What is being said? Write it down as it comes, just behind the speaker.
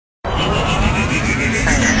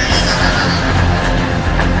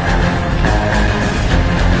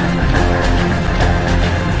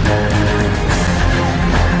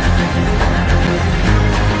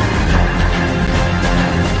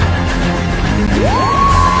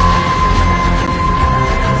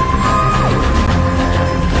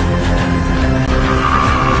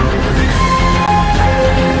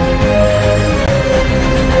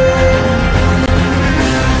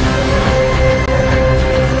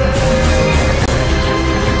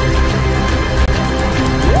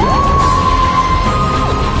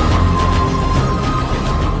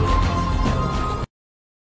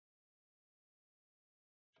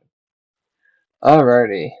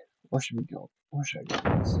Alrighty. Where should we go? Where should I go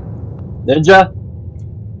next? Ninja?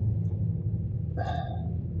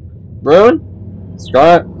 Rune?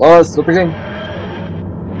 Scarlet? Lois? Super King?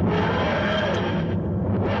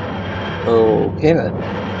 Okay then.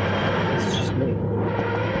 It's just me.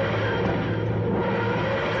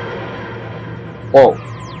 Whoa.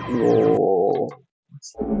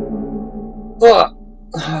 Whoa.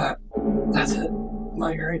 That's it.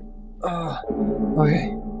 Migraine.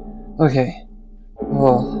 Okay. Okay.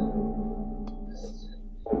 Oh.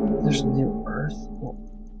 There's a new Earth.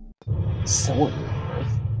 So new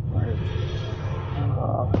Earth.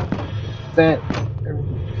 That.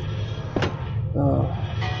 Everything.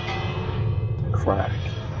 Crack.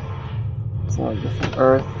 It's on a different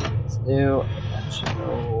Earth. It's new. I should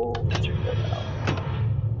go check that out.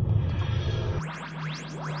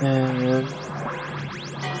 And here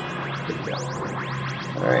we go.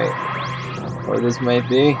 Alright. Or this might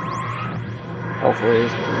be. Hopefully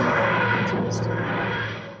it's interesting.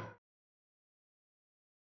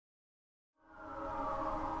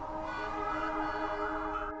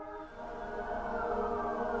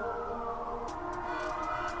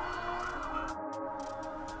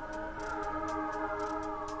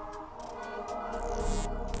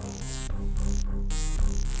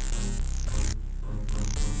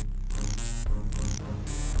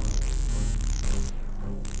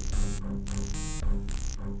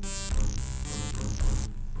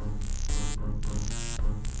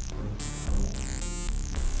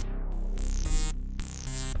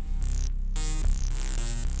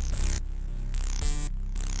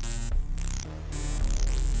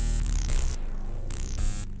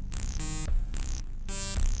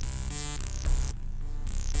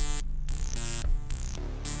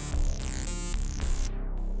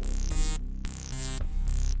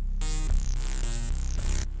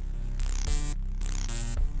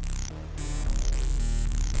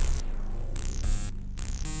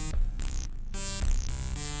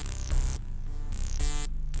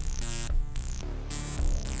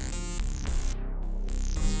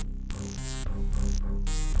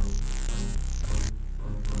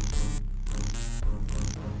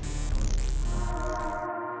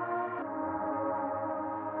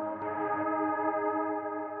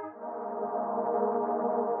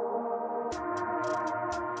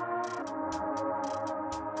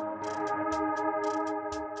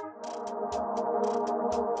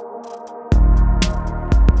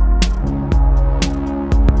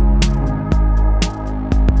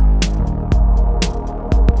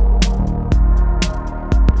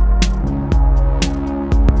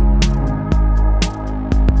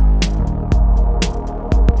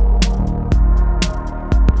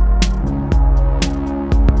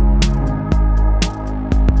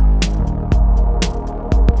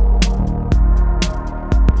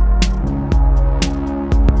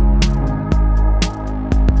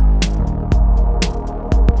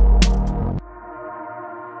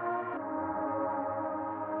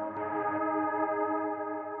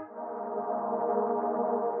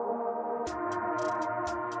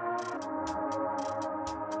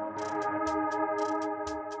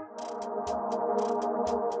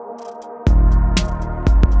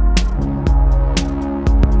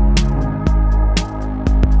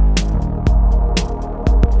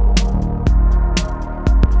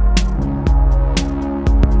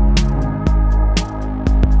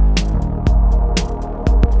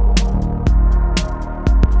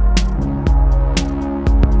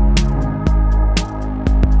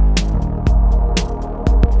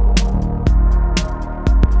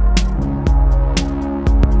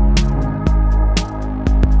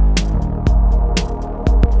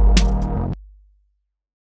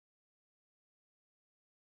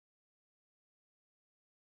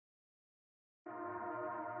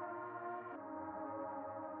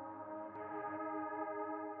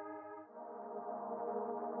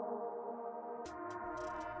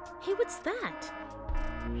 Hey, what's that?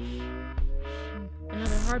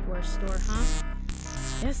 Another hardware store, huh?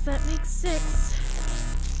 Guess that makes 6.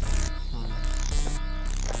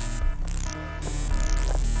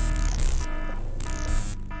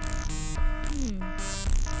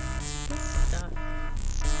 What's this stuff?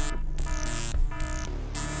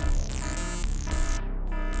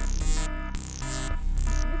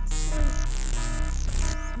 Looks like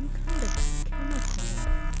some kind of chemical.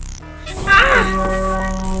 Ah!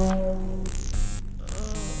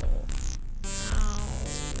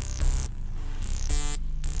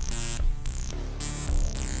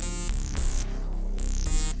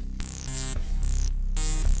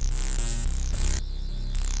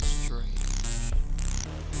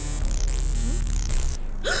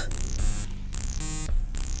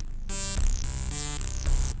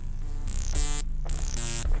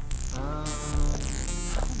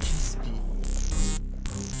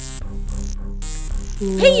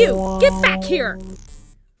 Hey you! Get back here!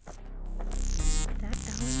 That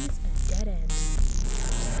alley is a dead end.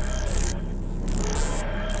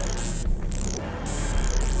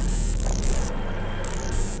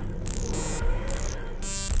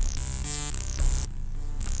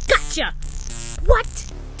 Gotcha! What?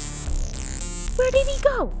 Where did he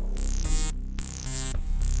go?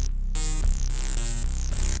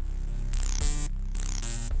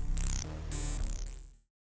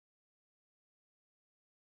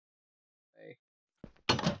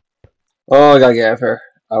 Oh, I gotta get her.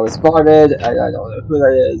 I was spotted, and I don't know who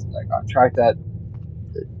that is, and I gotta track that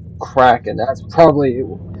crack, and that's probably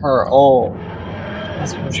her own.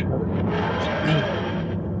 That's what she probably me.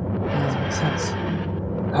 That doesn't make sense.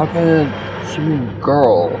 How can a human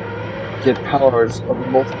girl get powers of the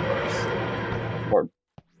multiverse? Or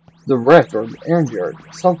the rift, or the energy, or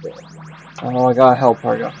something? Oh, I gotta help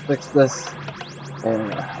her, I gotta fix this.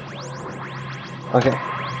 And, okay.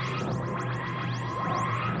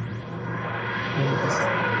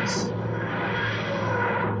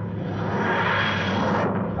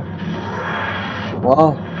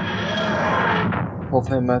 Well,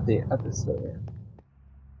 hopefully I'm at the episode.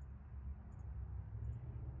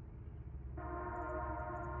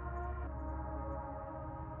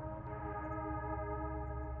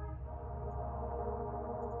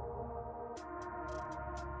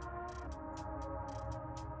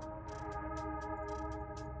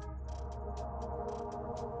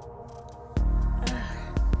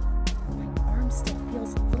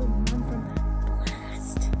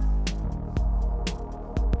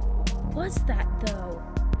 Was that, though?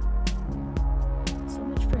 So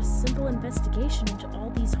much for a simple investigation into all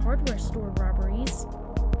these hardware store robberies.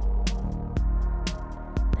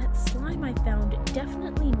 That slime I found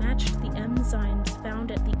definitely matched the enzymes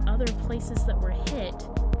found at the other places that were hit.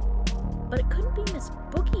 But it couldn't be Miss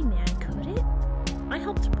Boogeyman, could it? I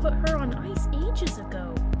helped put her on ice ages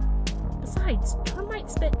ago. Besides,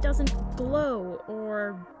 termite spit doesn't glow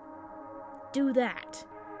or do that.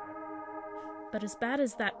 But as bad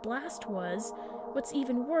as that blast was, what's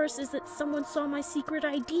even worse is that someone saw my secret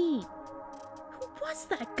ID. Who was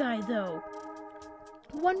that guy, though?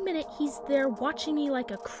 One minute he's there watching me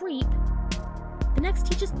like a creep, the next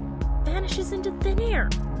he just vanishes into thin air.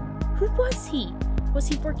 Who was he? Was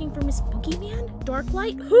he working for Miss Boogeyman?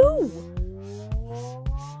 Darklight? Who?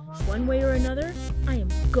 One way or another, I am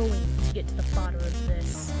going to get to the bottom of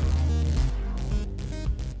this.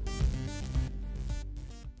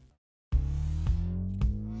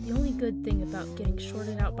 The only good thing about getting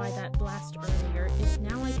shorted out by that blast earlier is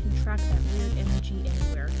now I can track that weird energy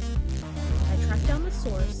anywhere. If I track down the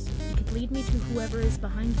source, it could lead me to whoever is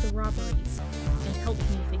behind the robberies, and help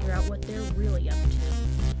me figure out what they're really up to.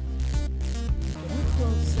 Getting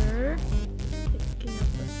closer, picking up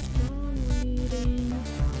a strong reading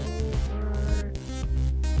over...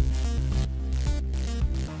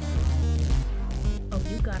 Oh,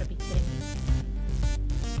 you gotta be kidding me.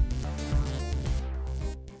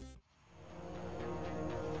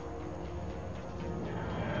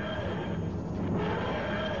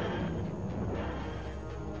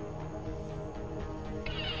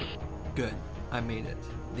 Good. I made it.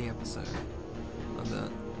 The episode of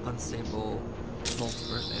the unstable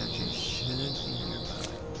multiverse energy shouldn't be nearby.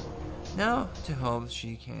 Now, to hope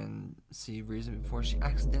she can see reason before she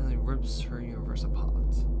accidentally rips her universe apart.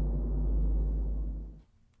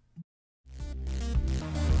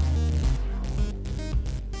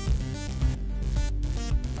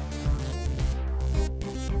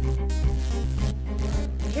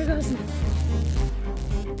 Here goes nothing.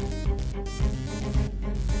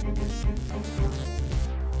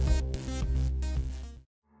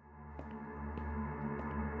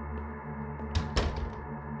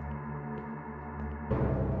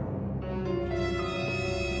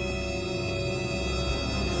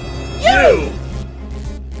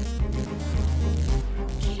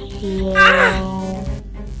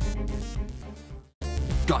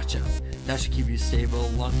 Gotcha. That should keep you stable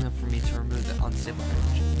long enough for me to remove the unstable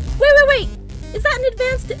energy. Wait! Is that an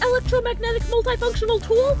advanced electromagnetic multifunctional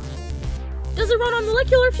tool? Does it run on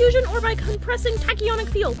molecular fusion or by compressing tachyonic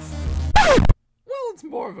fields? Well, it's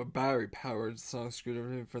more of a battery-powered sonic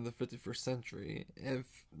screwdriver from the 51st century. If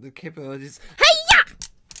the capabilities...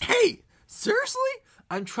 Hey! Seriously?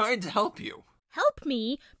 I'm trying to help you. Help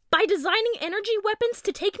me? By designing energy weapons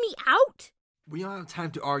to take me out? We don't have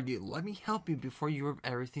time to argue. Let me help you before you rip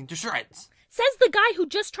everything to shreds. Says the guy who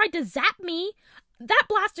just tried to zap me. That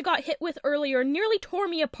blast I got hit with earlier nearly tore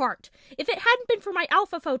me apart. If it hadn't been for my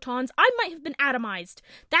alpha photons, I might have been atomized.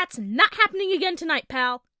 That's not happening again tonight,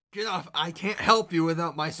 pal. Get off. I can't help you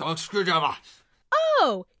without my sonic screwdriver.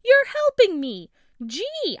 Oh, you're helping me.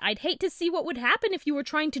 Gee, I'd hate to see what would happen if you were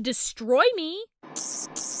trying to destroy me.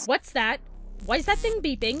 What's that? Why is that thing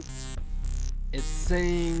beeping? It's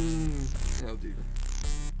saying... Oh, dear.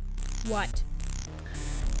 What?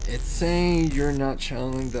 It's saying you're not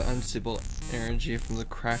channeling the unstable energy from the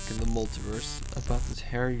crack in the multiverse about to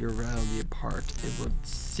tear your reality apart. It would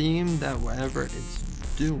seem that whatever it's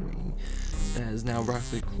doing is now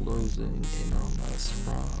rapidly closing in on us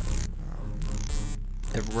from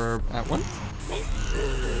everywhere at once. We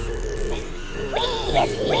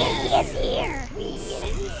is here!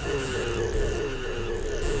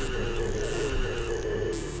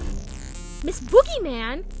 Miss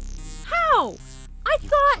Boogeyman? How? I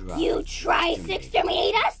thought... You tried to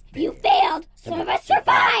exterminate us? You failed! Some of us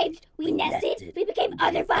survived! We nested, we became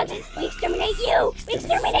other bugs, we exterminate you! We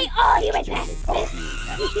exterminate all human pests!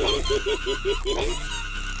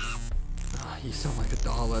 You sound like a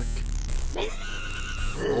Dalek.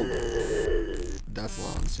 Oh, that's a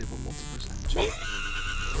lot of unstable multiverse energy.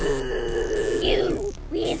 You!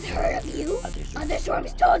 We has heard of you! Other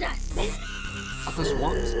swarms told us! Other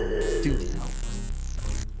swamps? Dude, you know.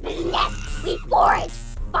 We nest! We forage!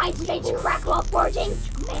 Find strange crack while foraging!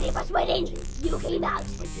 Many of us went in! You came out!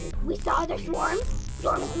 We saw other swarms!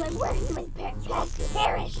 Swarms live where human pests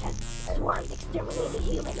perish! Swarms exterminated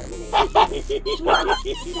humans! Swarms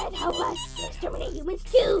said help us exterminate humans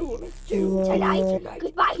too! Tonight,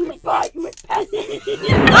 goodbye human pests!